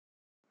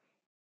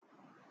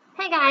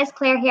Guys,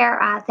 Claire here.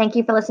 Thank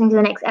you for listening to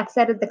the next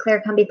episode of the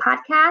Claire Cumby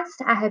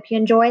podcast. I hope you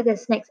enjoy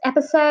this next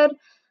episode.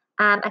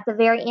 At the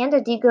very end, I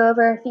do go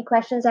over a few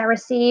questions I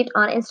received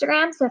on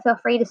Instagram, so feel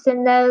free to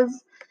send those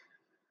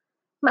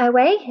my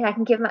way, and I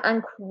can give my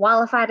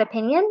unqualified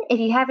opinion. If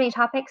you have any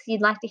topics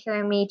you'd like to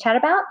hear me chat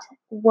about,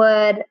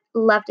 would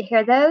love to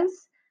hear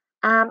those.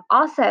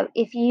 Also,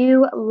 if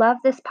you love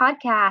this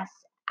podcast,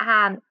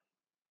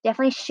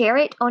 definitely share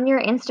it on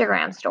your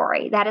Instagram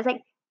story. That is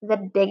like the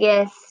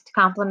biggest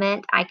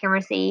compliment I can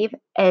receive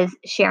is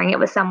sharing it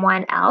with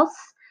someone else.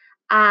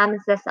 So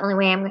that's the only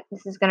way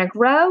this is going to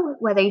grow,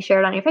 whether you share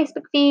it on your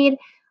Facebook feed.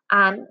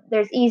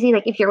 There's easy,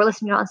 like if you're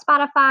listening on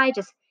Spotify,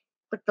 just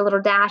click the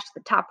little dash to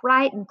the top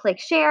right and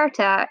click share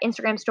to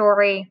Instagram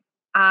story.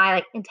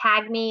 And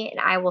tag me and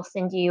I will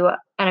send you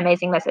an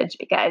amazing message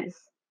because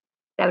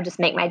that would just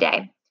make my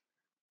day.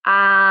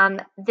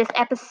 This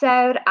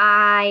episode,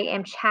 I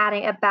am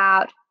chatting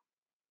about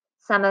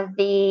some of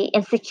the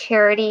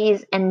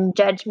insecurities and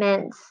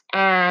judgments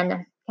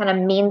and kind of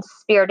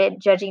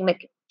mean-spirited judging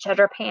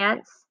McJudder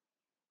pants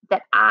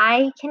that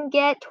I can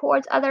get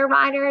towards other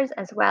writers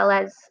as well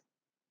as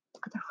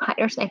other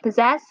writers I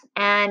possess,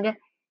 and kind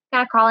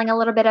of calling a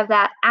little bit of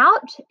that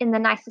out in the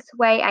nicest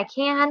way I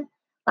can. A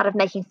lot of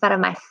making fun of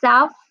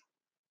myself.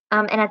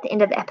 And at the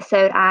end of the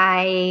episode,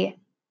 I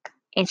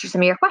answer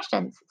some of your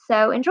questions.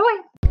 So enjoy.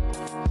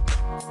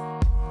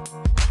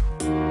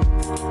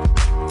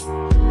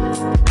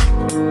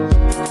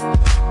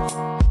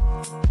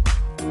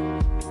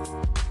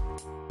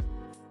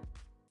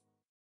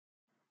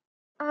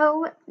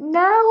 Oh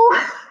no.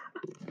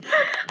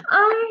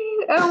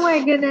 Oh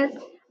my goodness.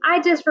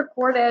 I just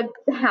recorded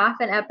half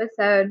an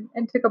episode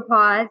and took a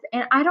pause,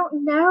 and I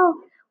don't know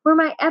where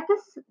my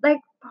episode,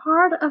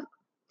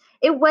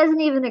 it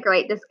wasn't even a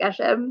great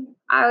discussion.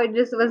 I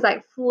just was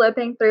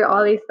flipping through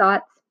all these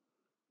thoughts,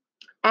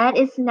 and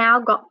it's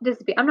now gone.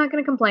 I'm not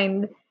going to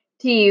complain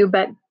to you,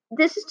 but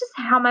this is just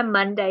how my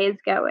Monday is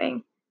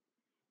going.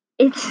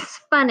 It's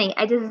just funny.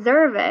 I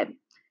deserve it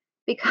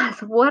because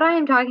what I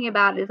am talking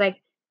about is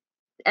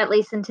at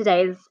least in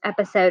today's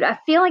episode, I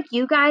feel like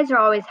you guys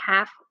are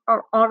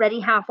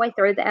already halfway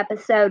through the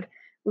episode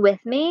with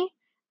me,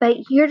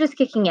 but you're just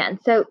kicking in.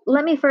 So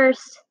let me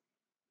first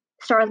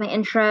start with my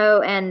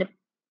intro and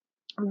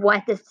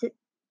what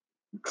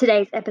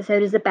today's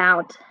episode is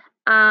about.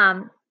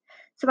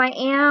 So I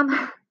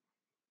am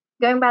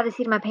going by the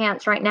seat of my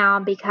pants right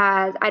now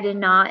because I did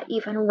not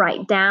even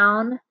write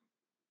down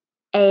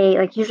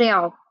usually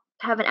I'll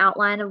have an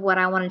outline of what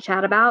I want to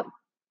chat about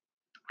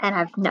and I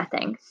have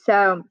nothing.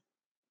 So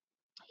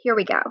here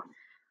we go.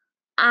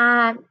 So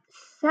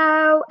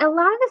a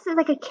lot of this is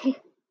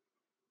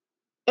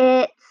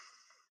it's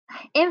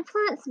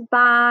influenced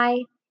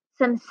by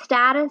some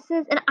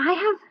statuses, and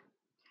I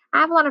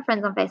have a lot of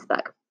friends on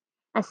Facebook.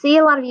 I see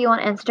a lot of you on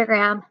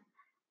Instagram,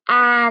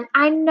 and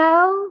I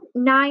know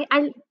I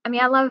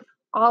love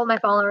all my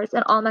followers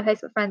and all my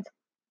Facebook friends,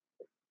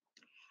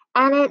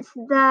 and it's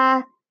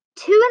the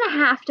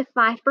 2.5% to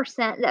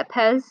 5% that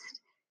post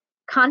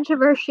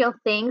controversial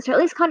things, or at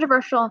least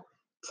controversial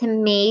to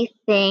me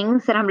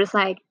things that I'm just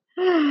like,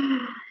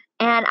 and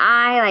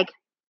I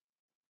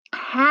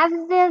have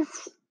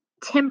this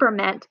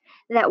temperament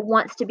that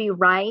wants to be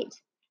right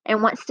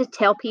and wants to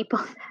tell people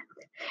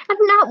that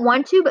not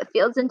want to, but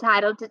feels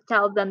entitled to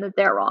tell them that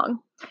they're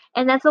wrong.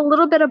 And that's a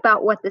little bit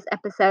about what this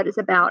episode is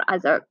about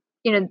as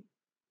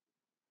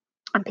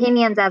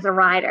opinions as a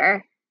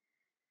writer,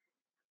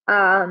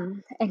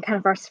 and kind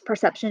of our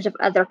perceptions of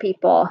other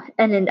people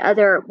and in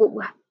other,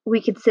 we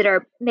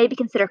consider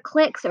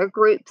cliques or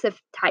groups of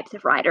types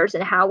of writers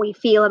and how we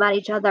feel about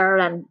each other.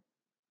 And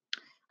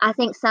I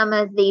think some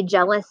of the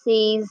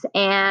jealousies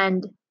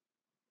and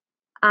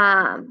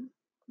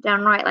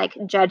downright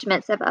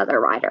judgments of other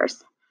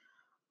writers.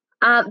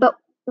 But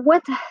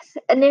what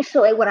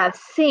I've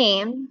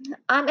seen,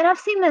 and I've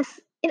seen this,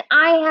 and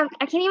I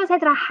can't even say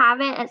that I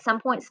haven't at some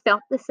point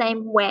felt the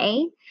same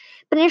way,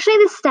 but initially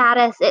the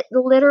status, it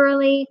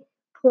literally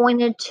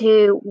pointed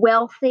to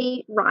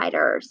wealthy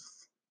writers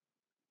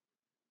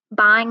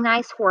buying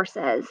nice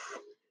horses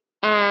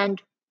and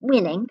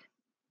winning,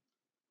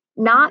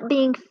 not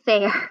being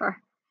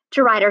fair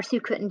to writers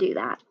who couldn't do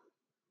that.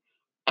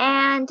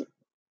 And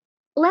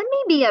let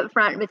me be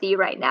upfront with you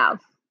right now.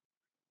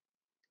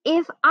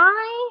 Let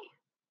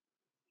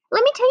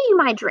me tell you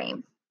my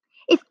dream.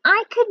 If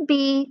I could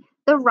be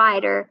the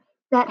writer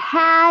that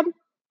had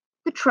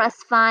the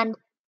trust fund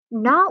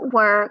not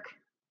work,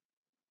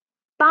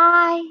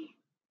 buy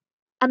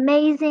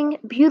amazing,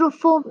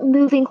 beautiful,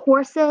 moving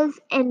horses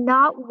and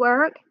not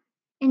work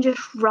and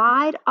just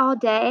ride all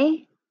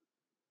day,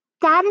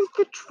 that is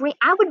the dream.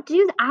 I would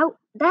do that.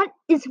 That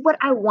is what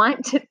I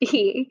want to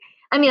be.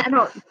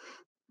 I'll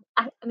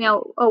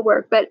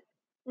work, but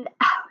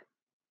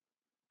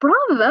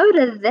bravo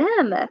to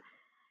them,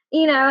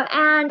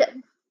 and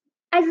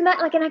as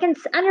much, and I can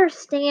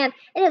understand,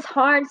 and it's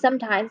hard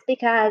sometimes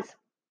because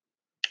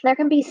there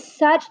can be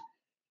such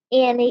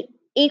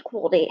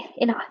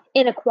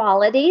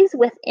inequalities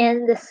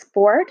within the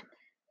sport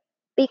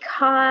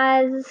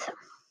because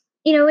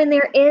and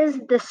there is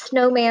the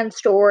snowman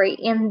story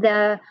in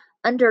the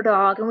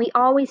underdog, and we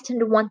always tend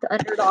to want the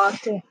underdog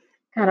to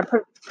kind of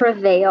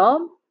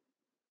prevail,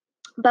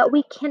 but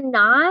we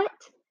cannot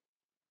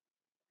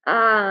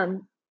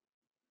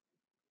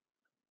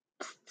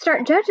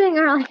start judging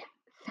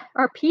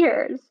our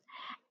peers,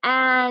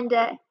 and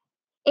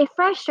it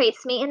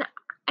frustrates me. And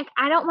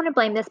I don't want to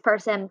blame this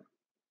person,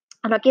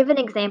 and I'll give an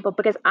example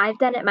because I've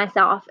done it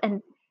myself.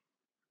 And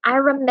I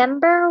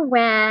remember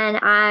when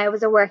I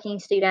was a working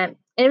student,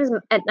 and it was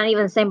not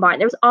even the same barn.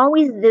 There was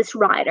always this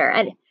rider,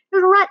 and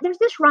there's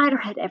this rider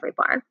at every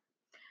barn.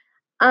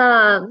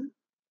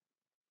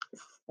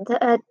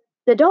 The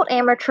adult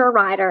amateur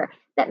rider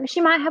that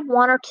she might have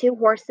one or two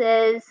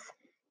horses.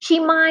 She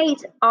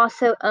might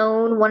also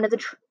own one of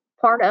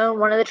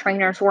the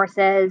trainer's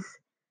horses,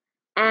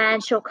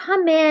 and she'll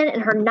come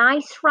in her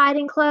nice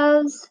riding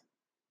clothes,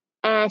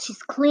 and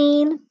she's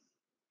clean,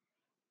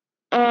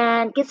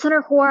 and gets on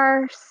her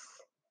horse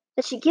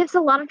that she gives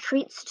a lot of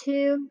treats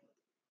to,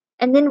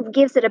 and then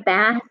gives it a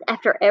bath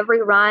after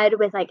every ride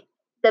with like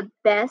the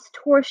best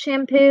horse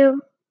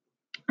shampoo,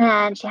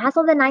 and she has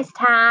all the nice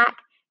tack,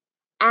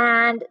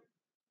 and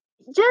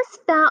just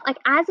felt like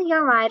as a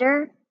young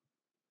rider,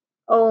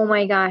 oh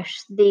my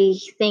gosh, the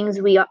things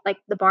like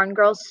the barn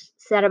girls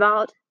said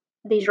about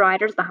these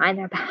riders behind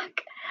their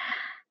back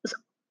was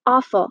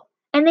awful.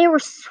 And they were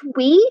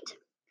sweet,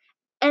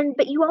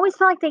 but you always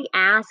felt like they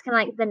asked kind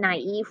of like the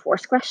naive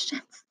horse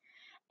questions.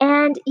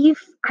 And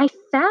I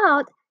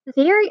felt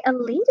very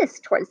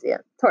elitist towards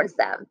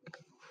them.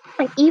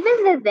 Like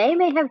even though they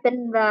may have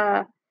been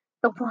the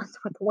ones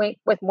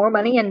with more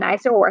money and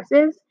nicer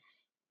horses,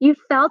 you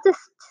felt this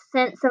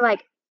sense of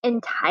like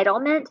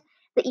entitlement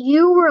that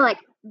you were like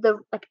I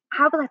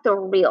was like the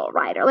real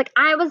rider. Like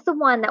I was the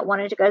one that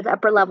wanted to go to the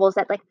upper levels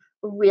that like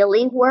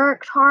really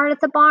worked hard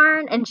at the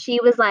barn, and she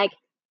was like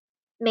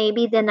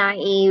maybe the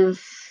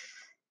naive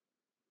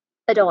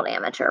adult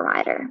amateur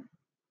rider,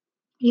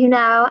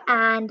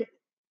 and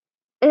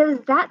it was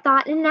that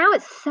thought. And now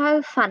it's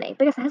so funny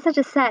because, as I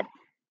just said,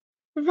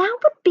 that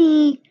would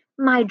be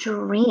my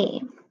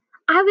dream.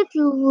 I would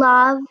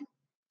love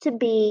to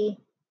be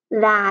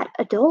that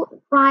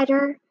adult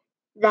rider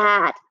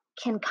that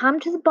can come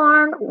to the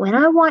barn when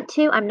I want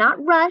to. I'm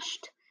not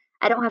rushed.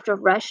 I don't have to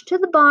rush to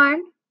the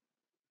barn.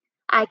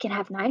 I can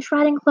have nice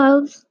riding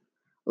clothes,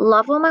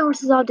 love on my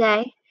horses all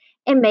day,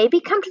 and maybe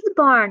come to the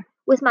barn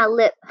with my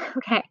lip.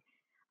 Okay,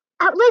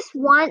 at least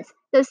once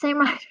those same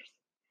riders.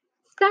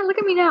 Scott, look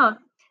at me now.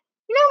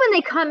 You know when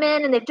they come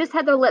in and they've just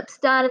had their lips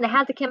done and they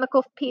had the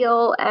chemical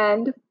peel,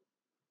 and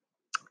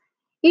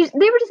they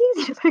were just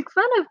easy to make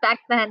fun of back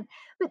then.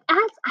 But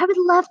I would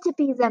love to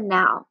be them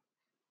now.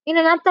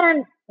 Not that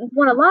I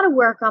want a lot of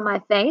work on my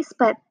face,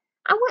 but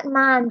I wouldn't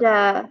mind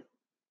a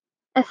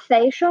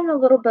facial and a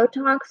little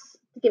Botox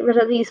to get rid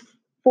of these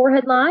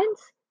forehead lines.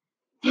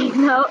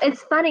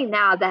 It's funny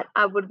now that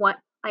I would want,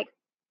 like,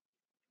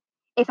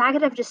 if I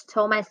could have just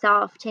told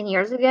myself 10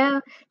 years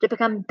ago to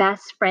become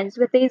best friends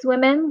with these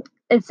women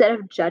instead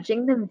of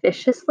judging them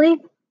viciously,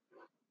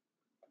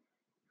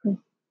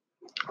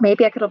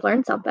 maybe I could have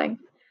learned something.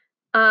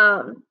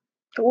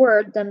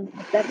 Or done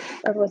that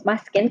was my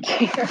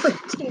skincare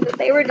routine that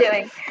they were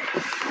doing.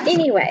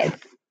 Anyways,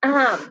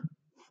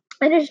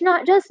 and it's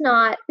not just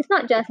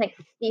like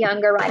the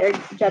younger riders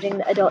judging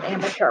the adult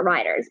amateur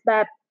riders,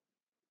 but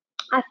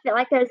I feel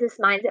like there's this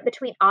mindset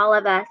between all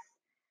of us,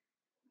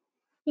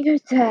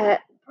 we're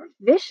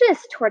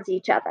vicious towards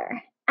each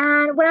other.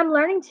 And what I'm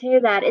learning too,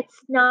 that it's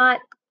not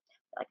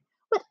like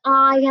what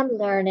I am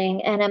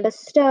learning and I'm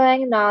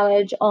bestowing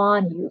knowledge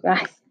on you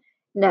guys.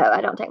 No,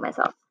 I don't take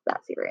myself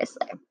that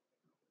seriously.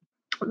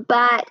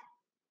 But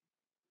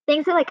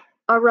things that like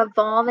are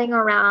revolving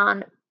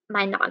around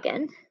my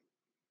noggin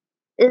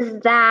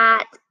is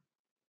that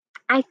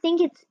I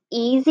think it's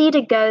easy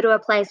to go to a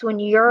place when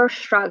you're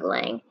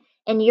struggling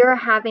and you're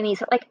having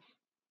these, like,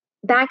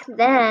 back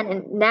then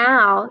and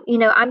now,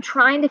 I'm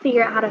trying to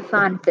figure out how to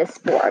find this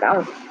sport.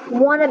 I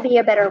want to be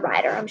a better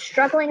rider. I'm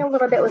struggling a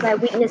little bit with my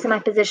weakness in my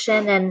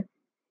position, and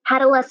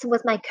had a lesson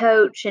with my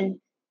coach, and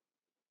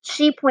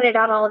she pointed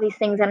out all of these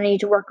things that I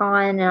need to work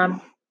on.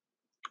 And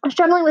I'm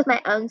struggling with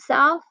my own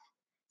self.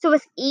 So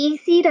it's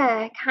easy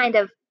to kind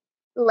of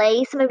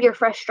lay some of your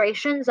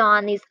frustrations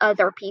on these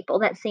other people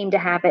that seem to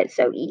have it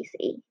so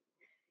easy,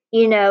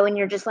 and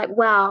you're just like,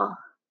 well,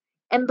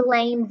 and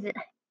blame.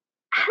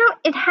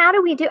 How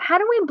do we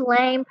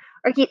blame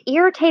or get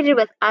irritated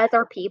with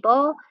other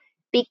people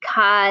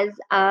because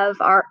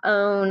of our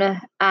own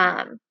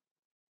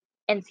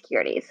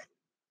insecurities?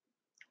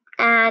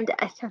 And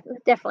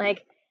definitely,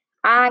 like,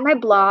 my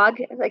blog,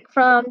 like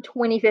from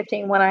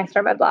 2015 when I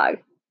started my blog,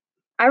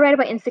 I write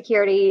about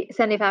insecurity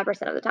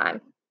 75% of the time.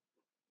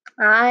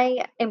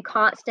 I am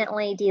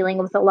constantly dealing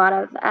with a lot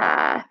of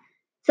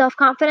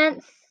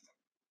self-confidence.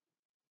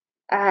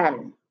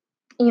 And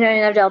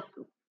I've dealt,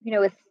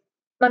 with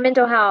my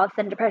mental health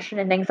and depression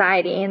and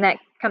anxiety, and that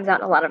comes out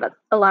in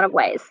a lot of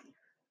ways.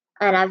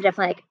 And I've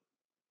definitely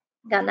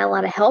gotten a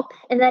lot of help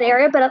in that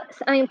area. But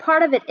I mean,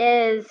 part of it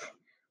is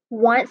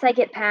once I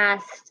get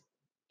past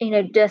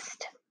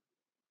just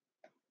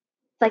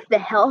like the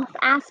health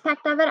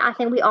aspect of it. I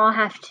think we all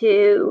have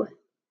to,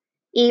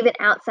 even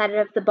outside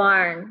of the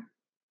barn,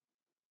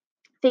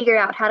 figure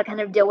out how to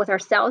kind of deal with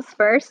ourselves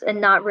first and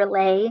not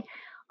relay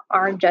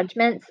our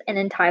judgments and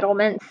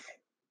entitlements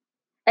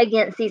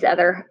against these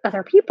other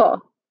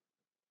people.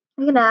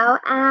 And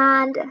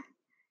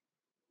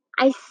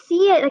I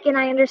see it, like, and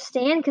I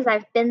understand because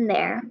I've been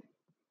there.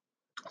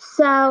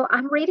 So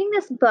I'm reading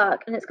this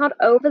book, and it's called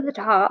Over the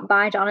Top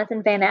by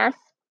Jonathan Van Ness.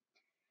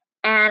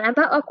 And I'm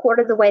about a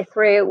quarter of the way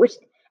through,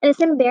 and it's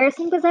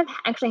embarrassing because I've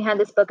actually had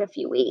this book a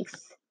few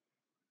weeks.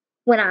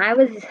 When I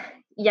was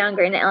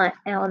younger in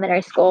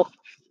elementary school,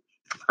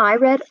 I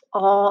read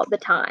all the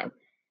time.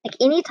 Like,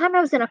 anytime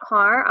I was in a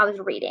car, I was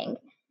reading,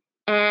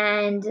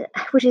 and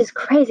which is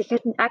crazy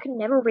because I could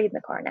never read in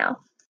the car now.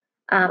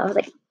 I was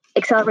like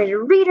accelerated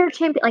reader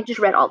champion, like just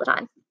read all the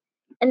time.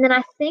 And then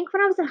I think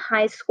when I was in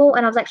high school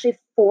and I was actually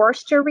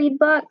forced to read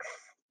books,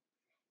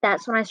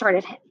 that's when I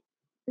started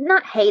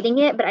not hating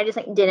it, but I just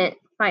like didn't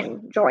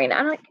find joy in it.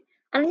 I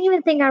don't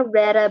even think I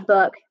read a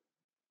book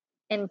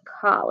in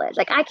college.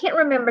 Like, I can't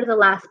remember the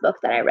last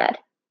book that I read.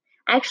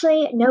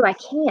 Actually, no, I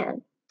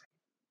can.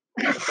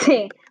 Let's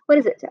see. What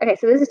is it? Okay,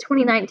 so this is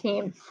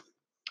 2019.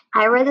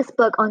 I read this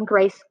book on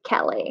Grace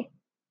Kelly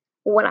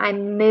when I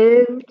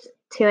moved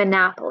to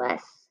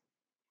Annapolis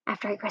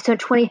after I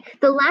graduated.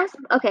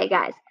 Okay,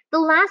 guys, the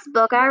last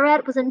book I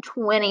read was in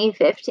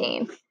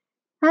 2015.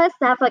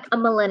 That's like a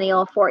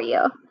millennial for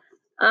you.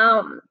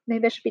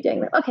 Maybe I should be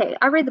doing that. Okay,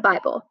 I read the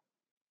Bible,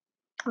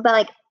 but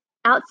like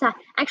outside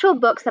actual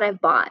books that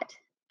I've bought,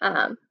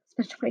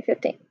 since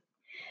 2015.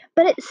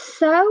 But it's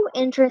so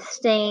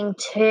interesting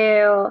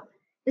to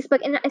this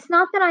book, and it's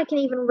not that I can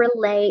even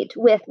relate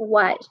with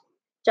what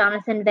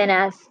Jonathan Van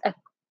Ness, a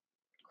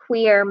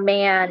queer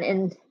man,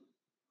 and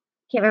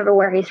can't remember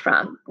where he's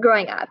from,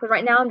 growing up. Because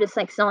right now I'm just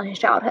like still in his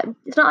childhood.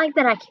 It's not like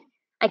that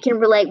I can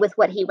relate with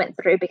what he went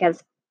through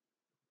because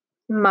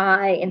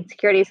my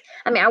insecurities.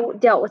 I mean, I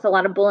dealt with a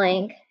lot of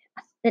bullying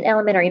in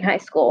elementary and high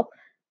school,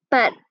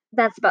 but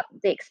that's about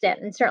the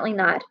extent, and certainly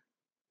not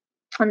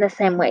in the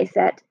same ways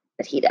that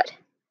he did.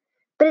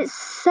 But it's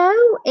so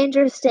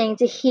interesting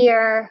to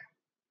hear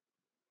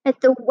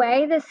that the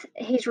way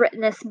he's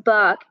written this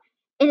book,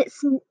 and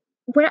it's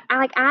when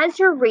like as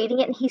you're reading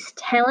it and he's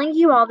telling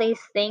you all these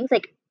things,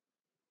 like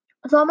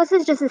it's almost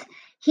as just as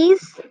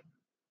he's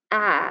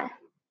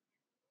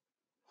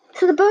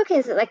so the book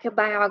is like a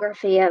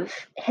biography of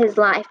his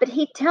life, but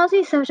he tells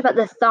you so much about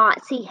the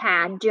thoughts he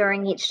had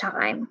during each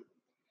time.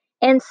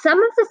 And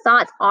some of the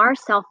thoughts are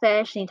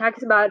selfish, and he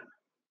talks about,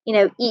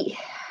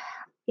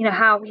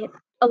 how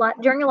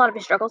during a lot of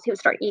his struggles he would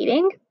start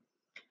eating.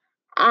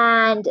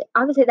 And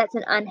obviously that's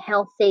an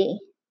unhealthy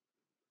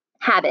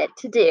habit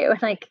to do,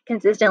 like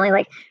consistently,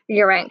 like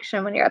your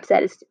reaction when you're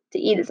upset is to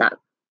eat is not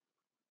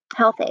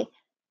healthy.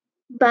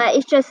 But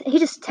it's just, he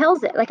just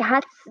tells it, like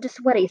that's just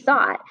what he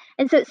thought.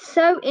 And so it's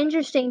so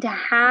interesting to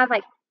have,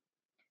 like,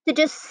 to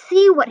just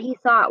see what he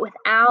thought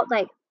without,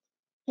 like,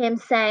 him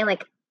saying,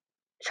 like,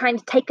 trying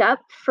to take up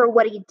for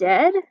what he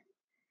did.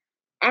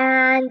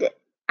 And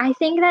I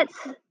think that's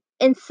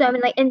in so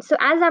many, like, and so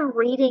as I'm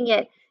reading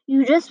it,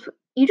 you just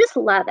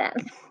love it.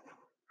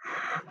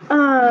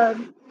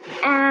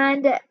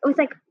 And it was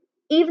like,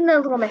 even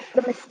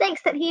the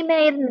mistakes that he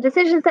made and the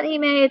decisions that he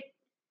made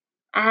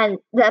and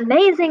the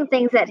amazing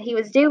things that he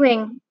was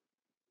doing,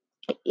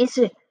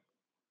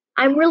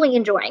 I'm really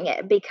enjoying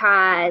it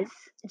because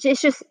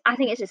I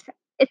think it's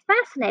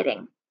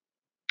fascinating.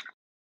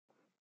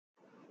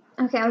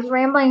 Okay, I was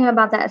rambling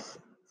about that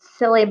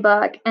silly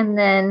book, and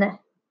then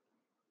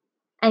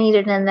I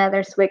needed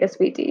another swig of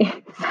sweet tea.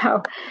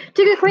 So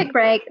took a quick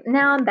break.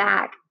 Now I'm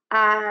back.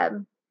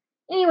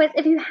 Anyways,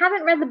 if you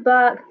haven't read the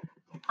book,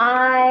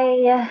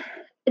 I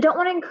don't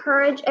want to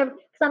encourage, because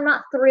I'm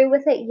not through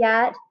with it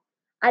yet.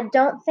 I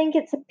don't think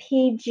it's a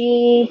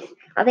PG.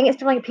 I think it's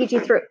still like a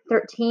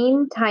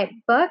PG-13 type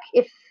book.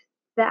 I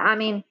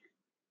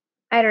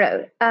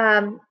don't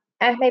know.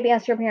 Maybe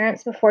ask your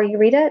parents before you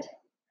read it.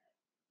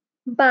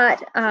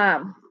 But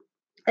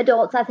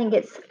adults, I think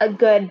it's a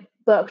good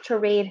book to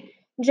read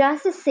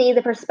just to see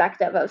the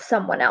perspective of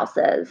someone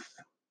else's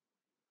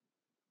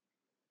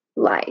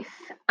life,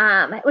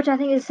 which I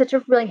think is such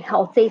a really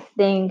healthy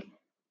thing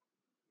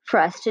for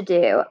us to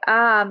do.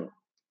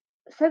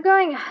 So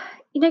going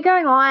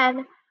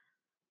on,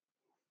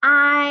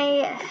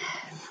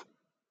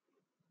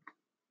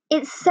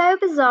 it's so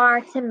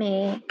bizarre to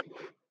me,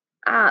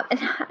 and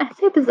I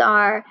say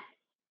bizarre,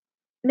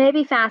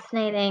 maybe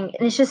fascinating,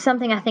 and it's just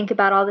something I think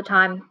about all the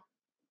time.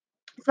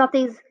 It's about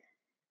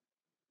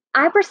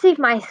I perceive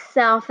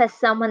myself as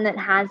someone that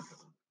has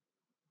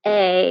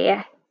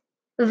a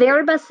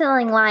very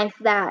bustling life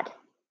that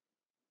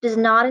does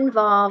not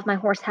involve my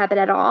horse habit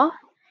at all,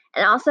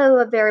 and also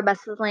a very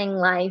bustling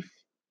life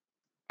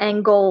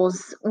and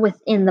goals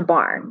within the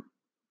barn.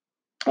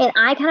 And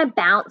I kind of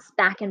bounce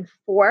back and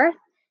forth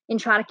and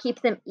try to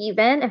keep them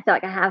even. I feel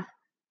like I have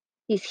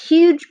these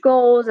huge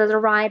goals as a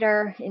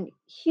rider and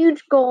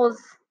huge goals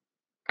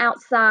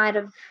outside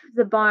of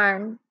the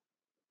barn.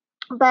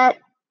 But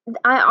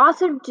I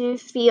also do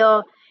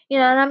feel,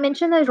 and I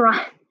mentioned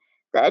the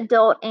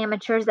adult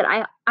amateurs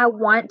that I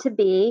want to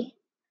be,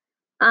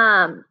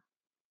 um,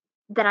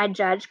 that I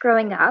judged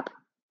growing up.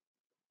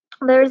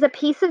 There's a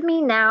piece of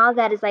me now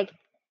that is like,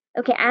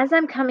 okay, as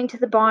I'm coming to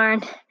the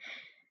barn,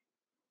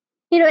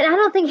 and I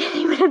don't think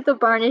anyone at the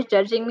barn is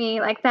judging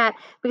me like that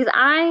because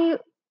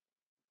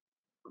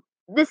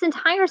this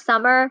entire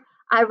summer,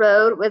 I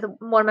rode with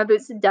one of my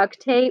boots duct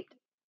taped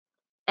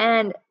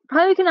and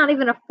probably could not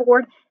even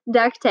afford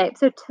duct tape.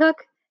 So took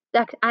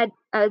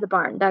the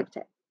barn duct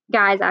tape.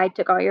 Guys, I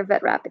took all your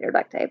vet wrap and your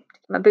duct tape to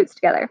keep my boots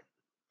together.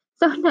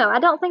 So no, I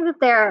don't think that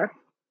they're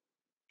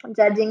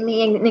judging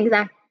me in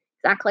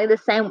exactly the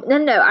same.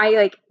 No, I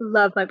like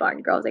love my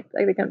barn girls. Like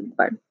they come to the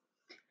barn.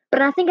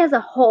 But I think as a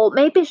whole,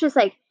 maybe it's just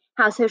like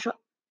how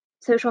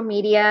social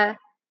media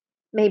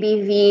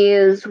maybe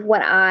views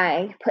what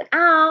I put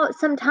out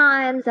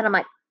sometimes, and I'm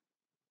like,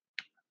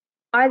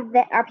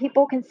 are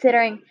people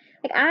considering,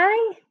 like,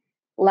 I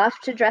love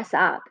to dress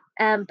up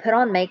and put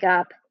on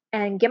makeup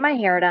and get my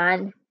hair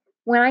done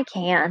when I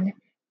can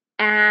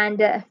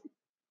and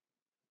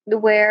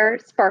wear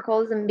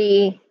sparkles and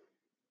be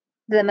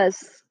the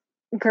most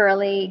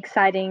girly,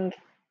 exciting,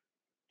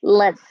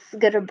 let's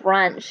go to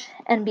brunch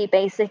and be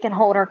basic and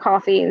hold our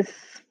coffees,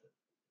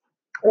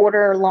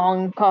 order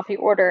long coffee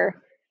order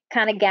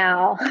kind of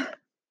gal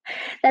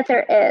that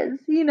there is,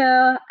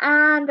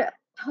 and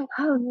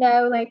oh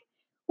no, like,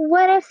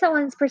 what if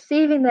someone's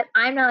perceiving that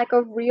I'm not like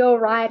a real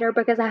rider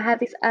because I have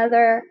these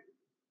other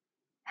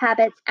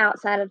habits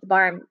outside of the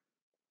barn?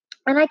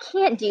 And I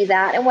can't do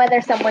that. And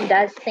whether someone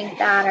does think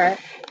that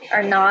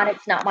or not,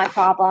 it's not my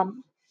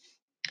problem.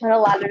 And a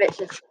lot of it's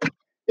just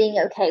being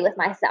okay with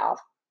myself.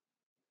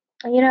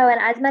 And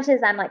as much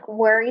as I'm like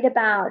worried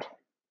about,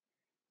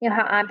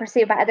 how I'm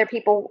perceived by other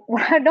people,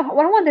 what I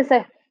want this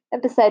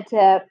episode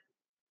to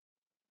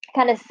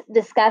kind of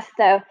discuss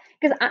though,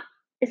 because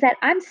is that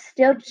I'm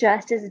still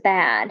just as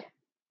bad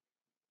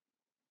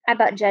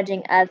about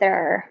judging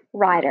other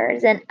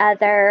writers and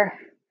other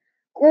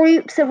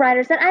groups of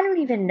writers that I don't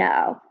even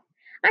know.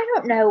 I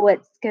don't know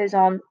what goes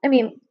on. I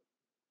mean,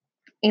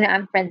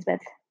 I'm friends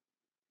with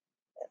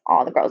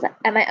all the girls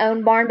at my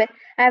own barn, but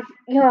I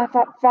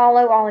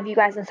follow all of you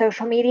guys on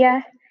social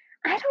media.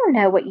 I don't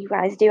know what you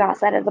guys do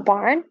outside of the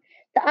barn.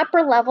 The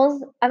upper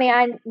levels, I mean,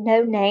 I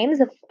know names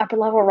of upper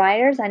level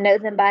riders. I know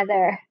them by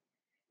their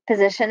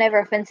position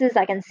over fences.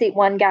 I can see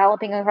one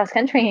galloping across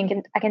country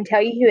and I can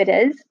tell you who it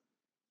is.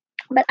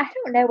 But I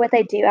don't know what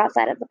they do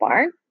outside of the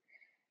barn.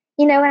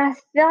 And I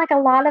feel like a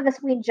lot of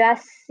us, we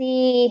just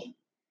see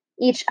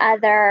each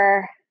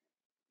other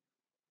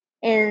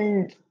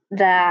in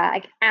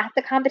at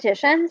the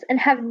competitions and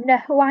have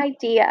no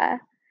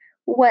idea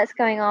what's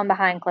going on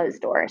behind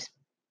closed doors.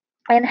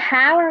 And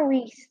how are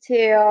we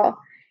to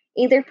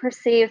either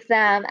perceive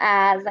them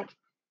as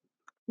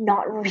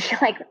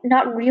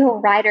not real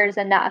writers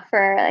enough,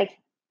 or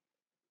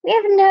we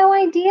have no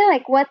idea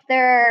what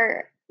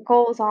their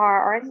goals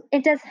are, or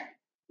it does.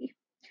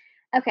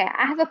 Okay,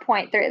 I have a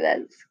point through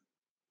this.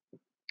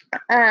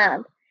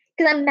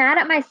 Because I'm mad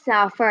at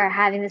myself for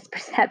having this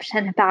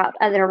perception about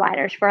other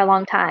writers for a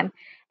long time,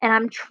 and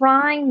I'm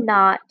trying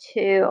not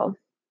to.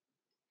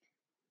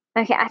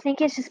 Okay, I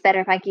think it's just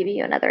better if I give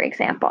you another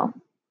example.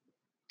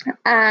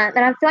 And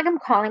I feel like I'm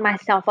calling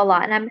myself a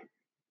lot, and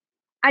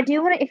I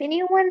do want to. If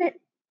anyone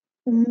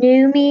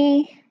knew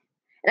me,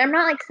 and I'm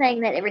not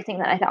saying that everything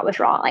that I thought was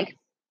wrong,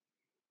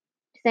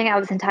 saying I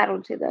was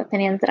entitled to the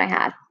opinions that I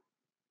had.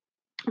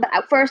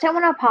 But first, I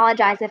want to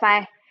apologize if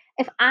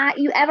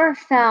you ever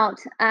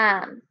felt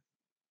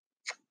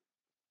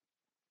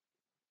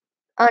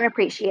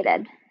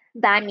unappreciated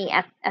by me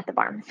at the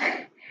barn.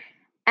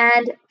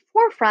 And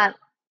forefront,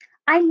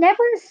 I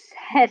never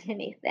said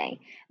anything.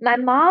 My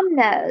mom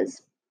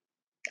knows,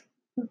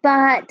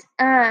 but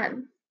my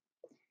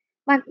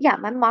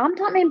mom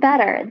taught me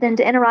better than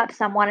to interrupt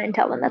someone and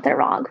tell them that they're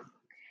wrong.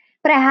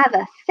 But I have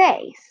a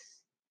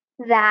face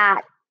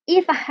that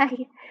if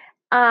I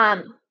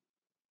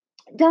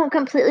don't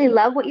completely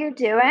love what you're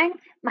doing,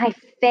 my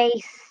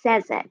face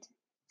says it.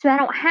 So I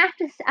don't have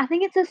to. I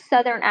think it's a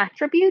Southern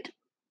attribute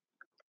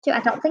too.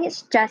 I don't think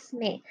it's just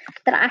me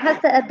that I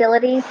have the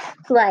ability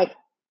to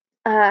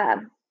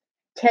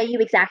tell you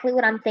exactly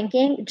what I'm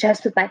thinking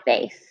just with my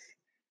face,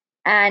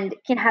 and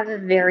can have a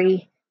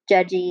very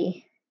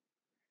judgy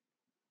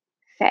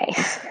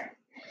face.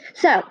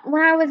 So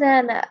when I was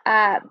in,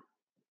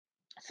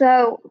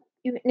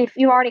 if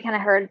you already kind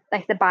of heard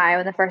the bio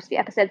in the first few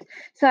episodes,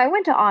 so I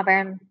went to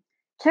Auburn,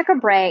 took a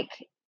break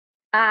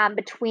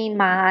between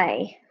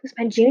my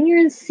junior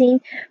and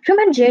senior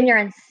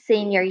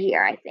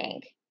year, I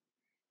think.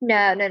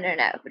 No,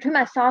 between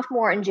my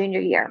sophomore and junior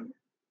year,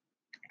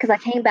 because I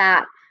came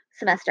back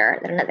semester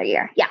then another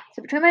year. Yeah,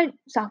 so between my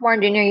sophomore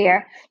and junior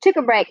year, took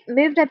a break,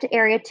 moved up to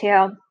Area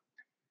 2,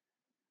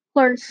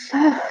 learned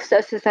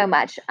so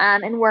much,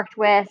 and worked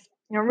with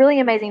a really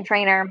amazing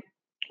trainer.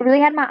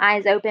 Really had my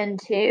eyes open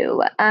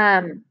to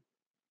a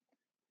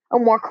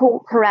more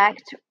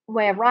correct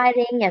way of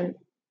riding, and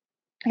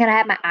I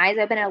had my eyes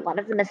open at a lot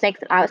of the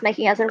mistakes that I was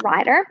making as a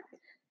rider.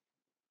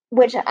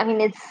 which, I mean,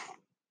 it's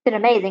been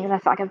amazing because I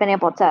feel like I've been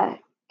able to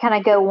kind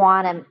of go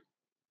on and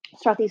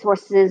start these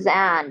horses.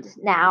 And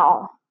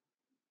now,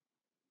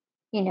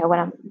 when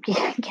I'm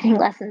getting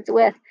lessons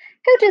with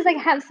coaches, I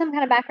have some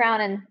kind of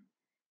background and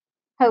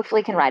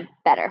hopefully can ride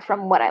better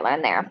from what I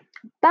learned there.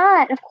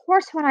 But of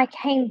course, when I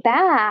came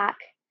back,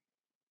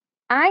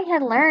 I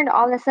had learned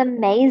all this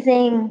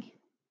amazing,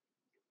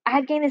 I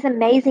had gained this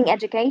amazing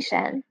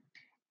education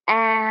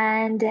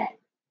and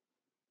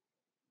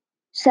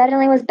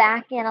suddenly was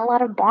back in a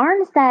lot of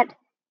barns that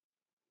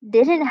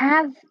didn't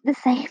have the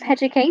same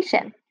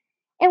education.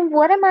 And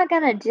what am I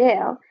going to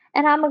do?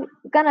 And I'm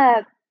going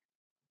to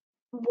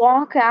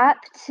walk up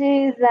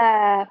to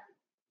the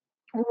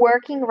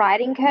working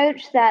riding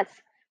coach that's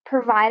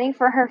providing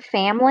for her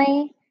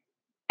family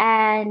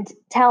and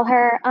tell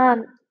her,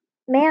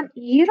 ma'am,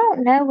 you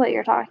don't know what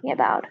you're talking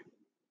about.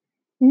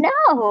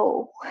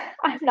 No,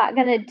 I'm not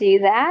going to do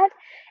that.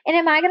 And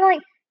am I going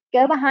to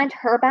go behind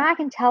her back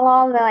and tell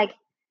all the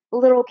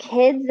little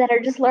kids that are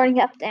just learning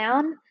up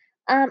down?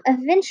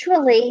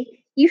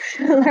 Eventually you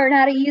should learn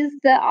how to use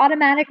the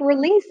automatic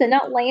release and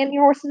not lay on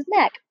your horse's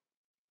neck.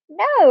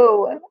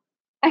 No,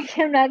 I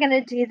am not going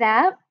to do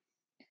that.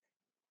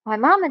 My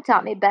mama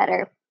taught me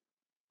better.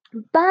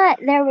 But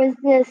there was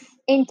this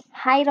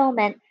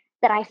entitlement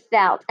that I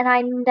felt, and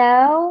I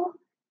know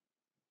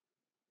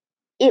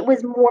it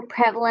was more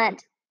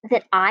prevalent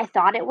than I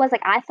thought it was.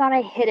 Like, I thought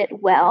I hit it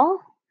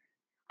well.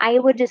 I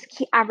would just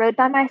I rode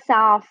by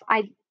myself.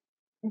 I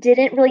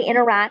didn't really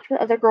interact with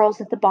other girls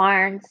at the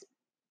barns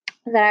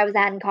that I was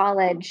at in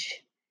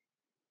college.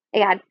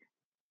 I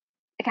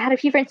had a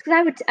few friends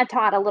because I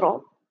taught a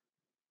little.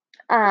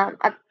 I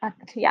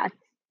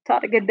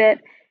taught a good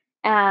bit,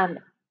 and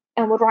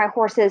would ride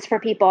horses for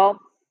people,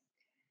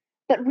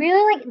 but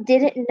really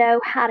didn't know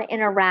how to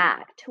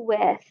interact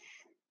with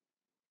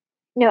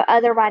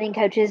other riding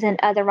coaches and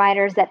other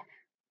riders, that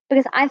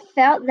because I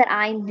felt that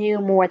I knew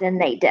more than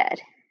they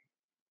did.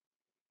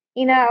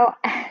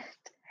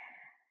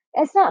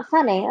 It's not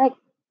funny. Like,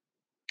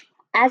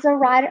 as a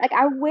rider,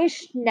 I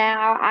wish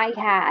now I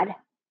had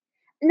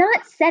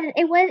not said it.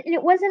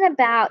 It wasn't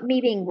about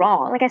me being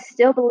wrong. Like, I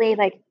still believe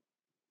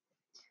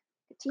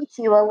teach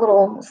you a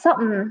little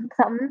something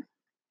something,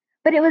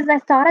 but it was I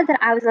thought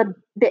that I was a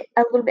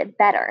little bit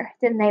better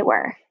than they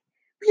were,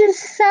 which is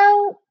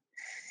so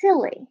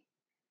silly.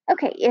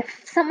 Okay,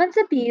 if someone's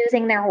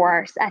abusing their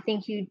horse, I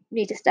think you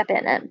need to step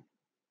in and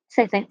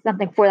say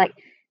something for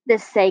the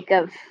sake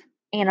of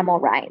animal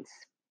rights.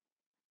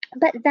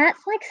 But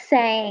that's like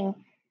saying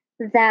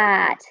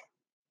that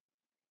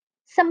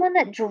someone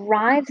that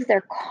drives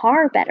their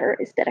car better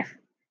is better.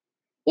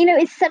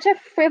 It's such a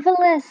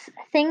frivolous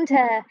thing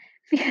to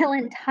feel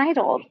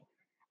entitled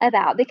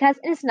about, because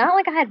it's not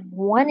like I had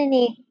won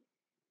any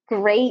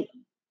great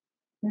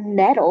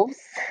medals,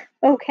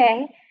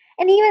 okay?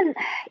 And even,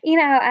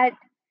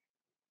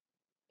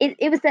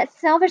 it was that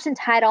selfish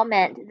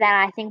entitlement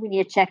that I think we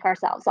need to check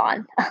ourselves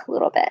on a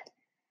little bit.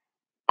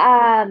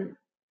 And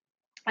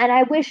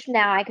I wish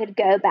now I could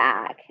go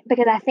back,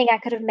 because I think I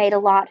could have made a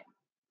lot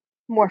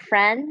more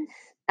friends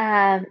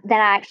that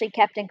I actually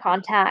kept in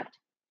contact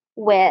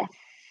with,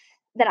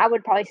 that I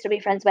would probably still be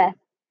friends with.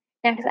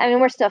 And because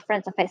we're still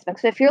friends on Facebook.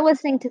 So if you're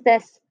listening to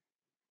this,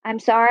 I'm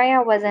sorry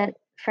I wasn't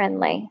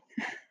friendly.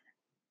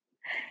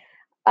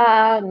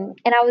 And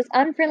I was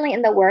unfriendly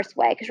in the worst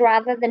way, because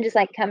rather than just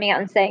coming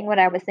out and saying what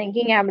I was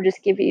thinking, I would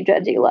just give you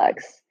judgy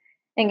looks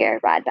and go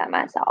ride by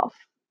myself.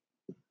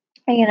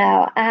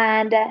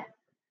 And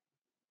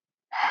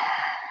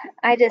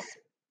I just,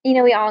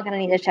 we all gonna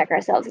need to check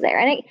ourselves there.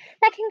 And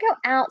that can go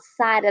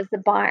outside of the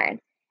barn.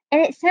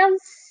 And it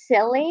sounds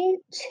silly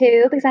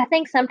too, because I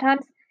think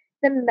sometimes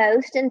the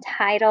most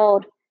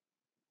entitled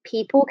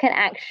people can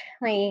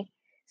actually,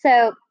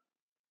 so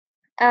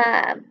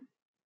I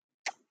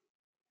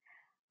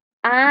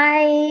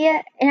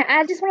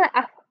just want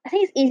to, I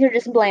think it's easier to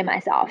just blame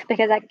myself,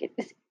 because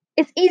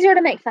it's easier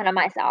to make fun of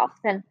myself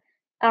than,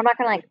 I'm not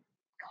gonna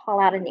call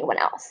out anyone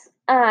else.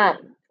 Or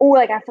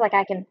I feel like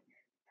I can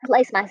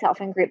place myself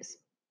in groups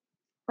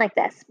like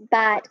this.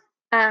 But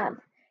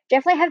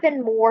definitely have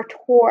been more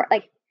toward,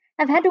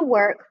 I've had to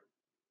work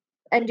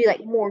and do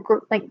more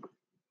group,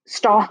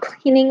 stall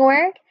cleaning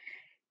work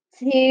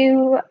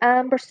to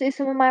pursue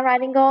some of my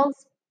riding goals.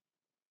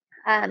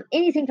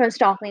 Anything from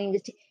stall cleaning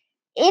to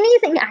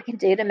anything I can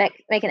do to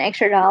make an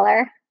extra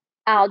 $1,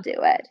 I'll do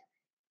it.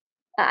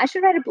 I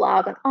should write a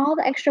blog on all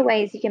the extra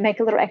ways you can make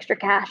a little extra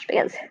cash,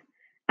 because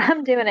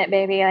I'm doing it,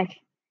 baby.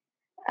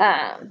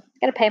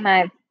 Gotta pay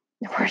my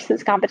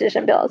horses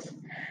competition bills.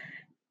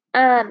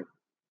 But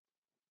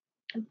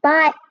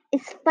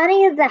it's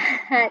funny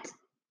that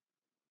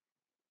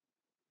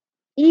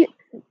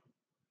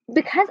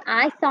because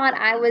I thought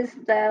I was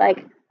the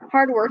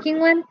hardworking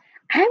one,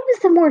 I was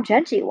the more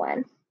judgy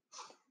one.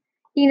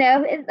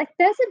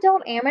 Those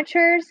adult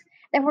amateurs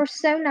that were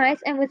so nice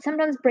and would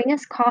sometimes bring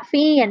us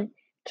coffee and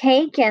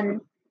cake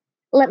and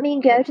let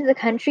me go to the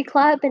country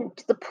club and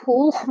to the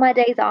pool on my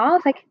days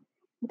off,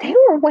 they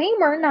were way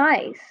more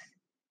nice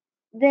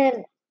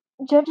than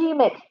Judgy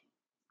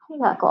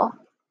McKnuckle.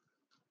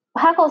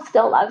 Huckle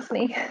still loves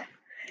me.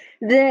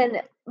 Then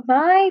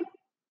my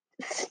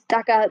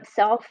stuck up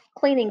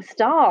self-cleaning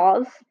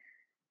stalls,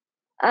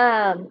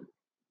 um,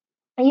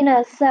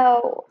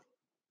 so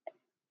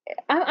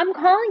I'm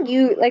calling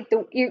you like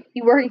you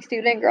working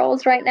student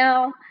girls right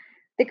now,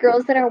 the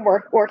girls that are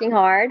working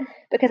hard,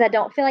 because I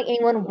don't feel like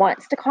anyone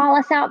wants to call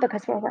us out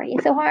because we're working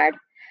so hard.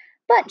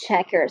 But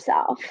check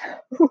yourself,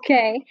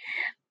 okay?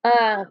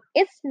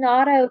 It's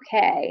not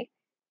okay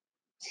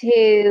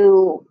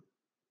to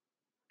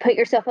put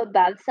yourself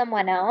above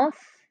someone else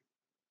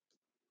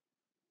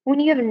when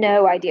you have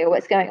no idea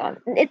what's going on.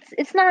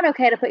 It's not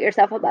okay to put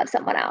yourself above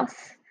someone else.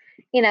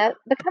 Be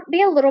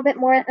a little bit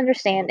more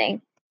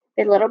understanding,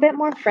 be a little bit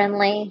more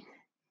friendly.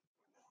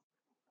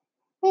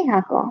 Hey,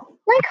 Huckle,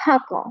 like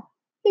Huckle,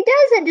 he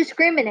doesn't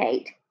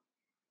discriminate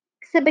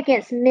except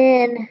against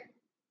men,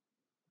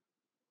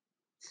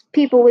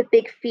 people with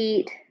big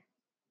feet,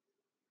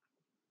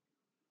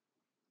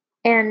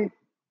 and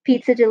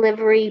pizza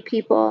delivery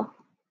people.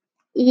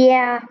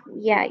 Yeah,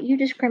 you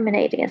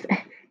discriminate against.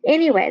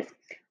 Anyways,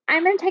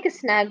 I'm gonna take a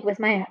snug with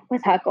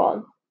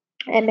Huckle,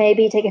 and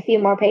maybe take a few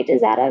more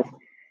pages out of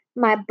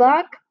my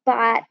book,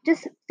 but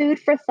just food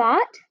for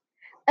thought.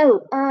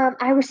 Oh,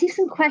 I received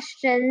some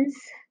questions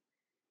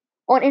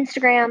on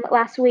Instagram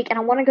last week, and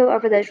I want to go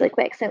over those really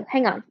quick. So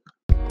hang on.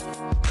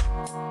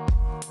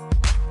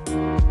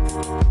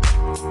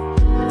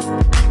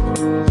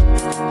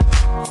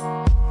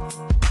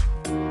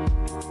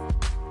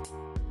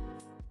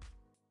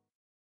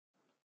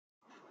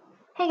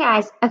 Hey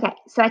guys. Okay,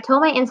 so I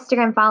told my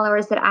Instagram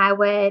followers that I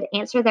would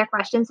answer their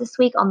questions this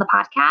week on the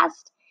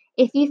podcast.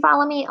 If you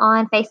follow me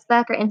on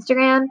Facebook or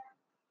Instagram,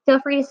 feel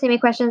free to send me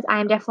questions. I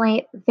am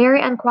definitely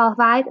very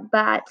unqualified,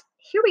 but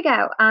here we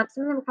go.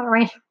 Some of them are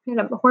kind of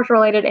random, horse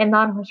related and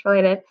non-horse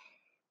related,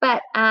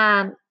 but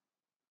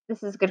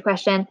this is a good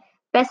question.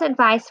 Best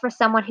advice for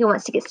someone who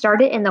wants to get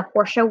started in the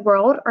horse show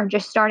world or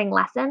just starting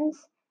lessons?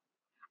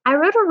 I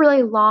wrote a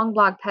really long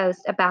blog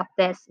post about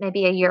this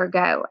maybe a year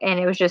ago, and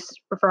it was just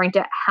referring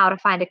to how to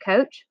find a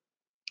coach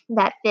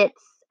that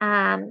fits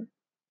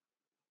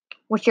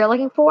what you're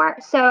looking for.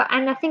 So,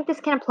 and I think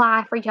this can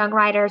apply for young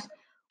riders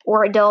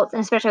or adults,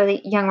 and especially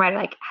the young rider,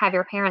 like have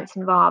your parents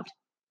involved.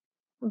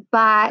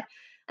 But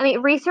I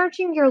mean,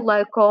 researching your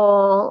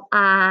local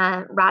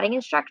riding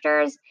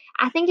instructors,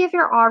 I think if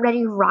you're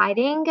already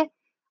riding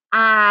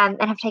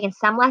and have taken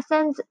some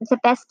lessons, the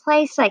best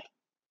place to like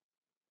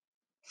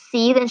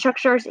see the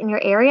instructors in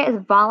your area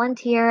is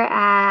volunteer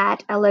at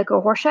a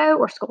local horse show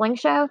or schooling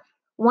show.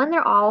 One,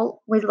 they're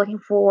always looking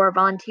for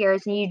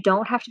volunteers, and you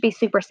don't have to be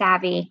super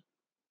savvy.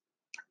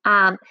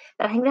 But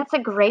I think that's a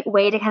great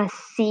way to kind of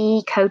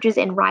see coaches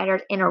and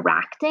riders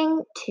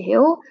interacting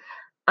too.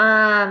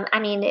 I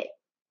mean,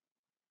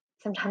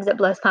 sometimes it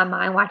blows my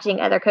mind watching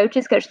other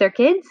coaches coach their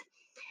kids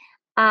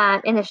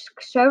in the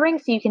show ring,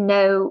 so you can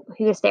know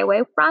who to stay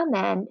away from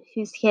and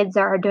whose kids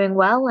are doing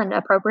well and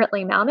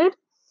appropriately mounted.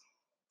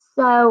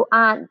 So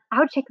I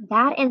would check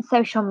that in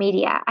social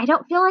media. I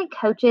don't feel like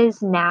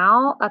coaches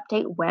now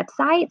update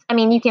websites. I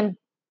mean, you can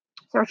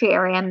search your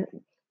area and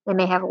they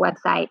may have a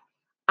website.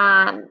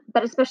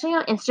 But especially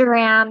on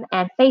Instagram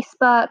and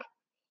Facebook,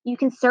 you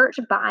can search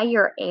by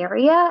your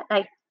area,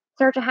 like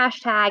search a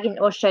hashtag and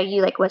it will show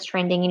you like what's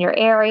trending in your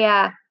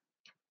area.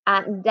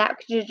 That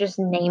could you just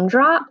name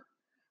drop,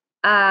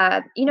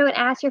 and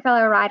ask your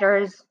fellow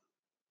riders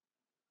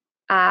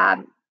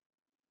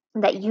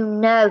that you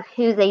know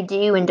who they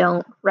do and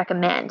don't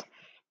recommend.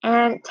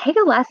 And take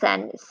a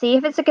lesson, see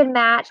if it's a good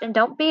match, and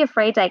don't be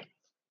afraid to like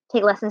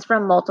take lessons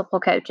from multiple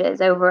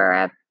coaches over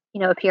a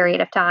period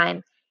of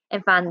time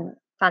and find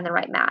the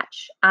right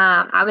match.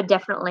 I would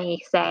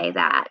definitely say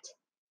that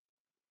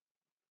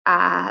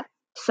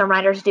some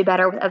riders do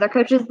better with other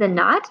coaches than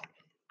not.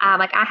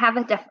 Like I have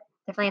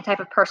definitely a type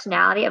of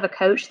personality of a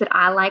coach that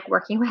I like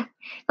working with.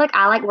 Like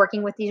I like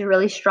working with these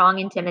really strong,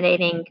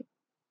 intimidating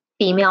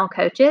female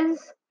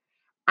coaches.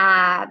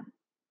 And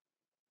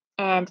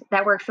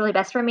that works really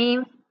best for me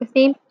with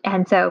me.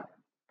 And so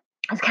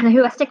that's kind of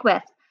who I stick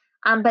with.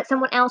 But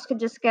someone else could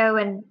just go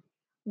and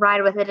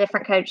ride with a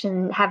different coach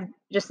and have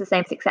just the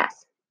same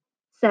success.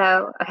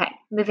 So, okay,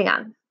 moving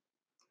on.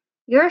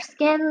 Your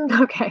skin,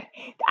 okay.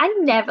 I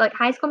never, like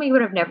high school me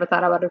would have never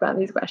thought I would have gotten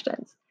these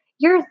questions.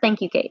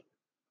 Thank you, Kate.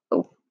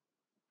 Oh,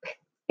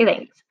 hey,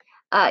 thanks.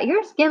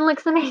 Your skin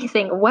looks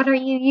amazing. What are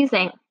you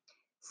using?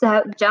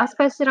 So, just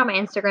posted on my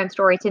Instagram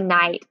story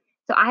tonight.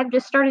 So, I've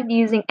just started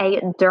using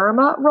a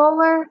Derma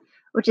roller,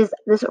 which is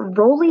this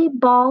roly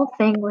ball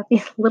thing with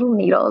these little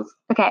needles.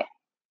 Okay,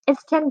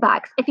 it's $10.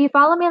 If you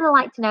follow me on the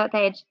Like to Know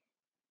page,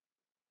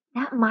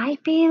 that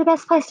might be the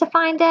best place to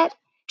find it.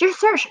 Just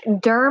search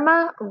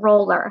Derma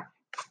roller.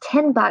 It's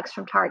 $10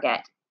 from Target.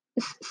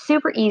 It's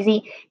super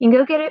easy. You can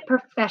go get it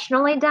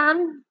professionally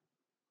done,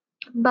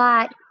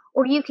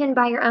 or you can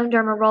buy your own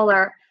Derma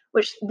roller,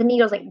 which the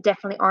needles like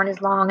definitely aren't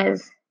as long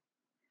as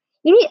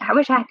I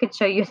wish I could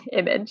show you the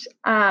image.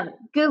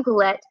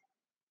 Google it.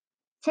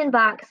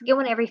 $10. Get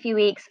one every few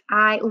weeks.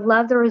 I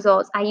love the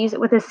results. I use it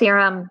with a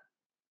serum.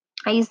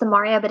 I use the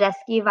Mario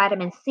Badescu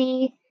vitamin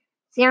C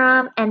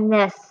serum and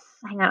this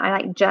hang on, I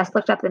like just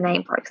looked up the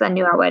name for it because I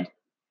knew I would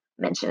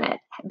mention it.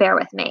 Bear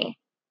with me.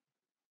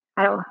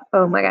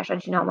 Oh my gosh, I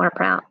do not want to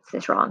pronounce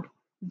this wrong.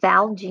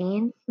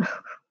 Valgene.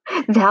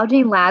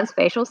 Valgene Labs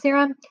facial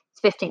serum.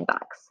 It's $15.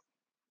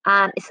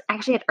 It's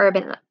actually at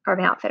Urban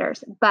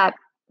Outfitters, but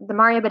the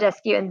Mario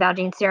Badescu and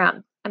Valgene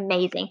serum,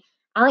 amazing.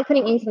 I like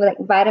putting anything with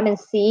like vitamin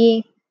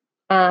C,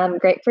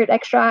 grapefruit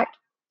extract.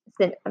 It's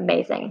been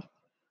amazing.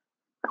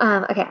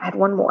 Okay, I had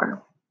one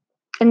more.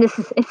 And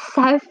it's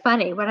so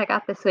funny what I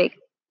got this week.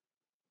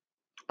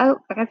 Oh,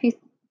 I got a few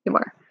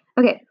more.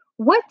 Okay,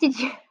 what did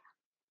you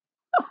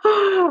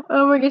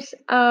oh my gosh.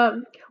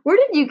 Where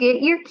did you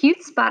get your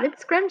cute spotted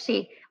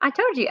scrunchie? I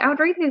told you I would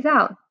read these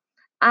out.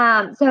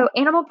 So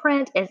Animal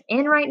Print is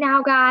in right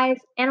now, guys.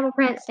 Animal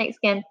Print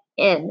snakeskin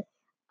in.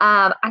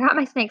 I got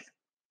my snakeskin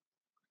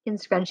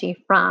scrunchie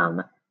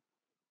from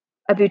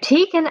a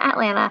boutique in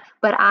Atlanta,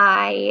 but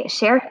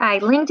I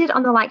linked it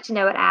on the Like to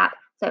Know It app.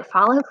 So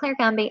follow Claire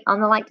Gumby on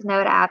the Like to Know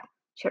It app.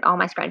 Shared all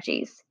my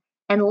scrunchies.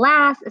 And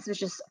last, this was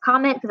just a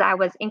comment because I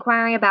was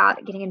inquiring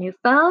about getting a new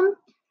phone,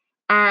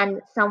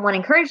 and someone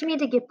encouraged me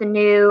to get the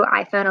new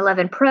iPhone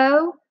 11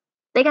 Pro.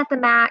 They got the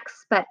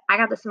Max, but I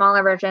got the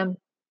smaller version.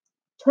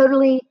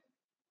 Totally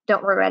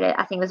don't regret it.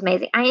 I think it was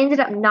amazing. I ended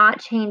up not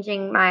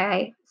changing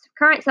my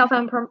current cell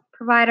phone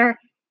provider.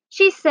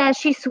 She says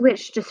she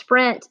switched to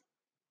Sprint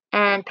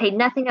and paid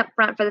nothing up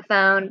front for the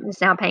phone and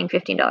is now paying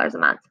 $15 a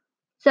month.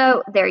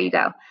 So there you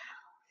go.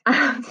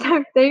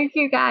 So thank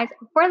you guys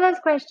for those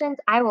questions.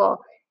 I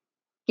will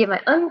give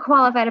my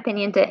unqualified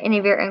opinion to any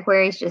of your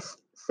inquiries. Just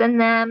send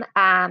them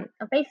on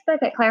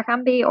Facebook at Claire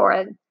Gumby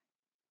or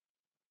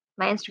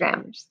my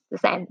Instagram, just the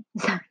same.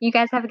 So you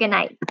guys have a good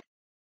night.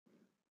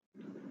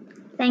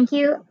 Thank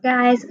you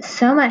guys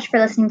so much for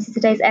listening to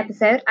today's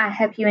episode. I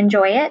hope you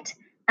enjoy it.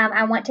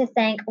 I want to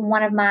thank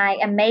one of my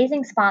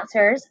amazing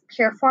sponsors,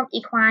 Pureform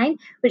Equine,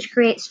 which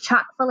creates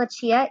chock full of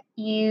chia.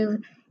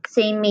 You've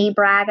seen me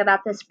brag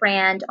about this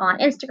brand on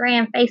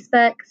Instagram,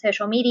 Facebook,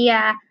 social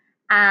media.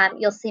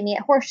 You'll see me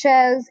at horse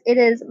shows. It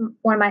is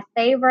one of my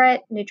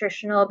favorite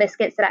nutritional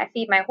biscuits that I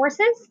feed my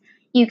horses.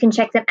 You can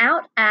check them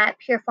out at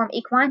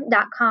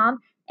pureformequine.com.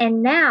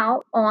 And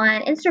now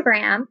on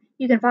Instagram,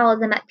 you can follow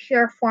them at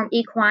Pureform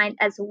Equine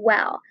as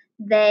well.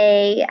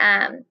 They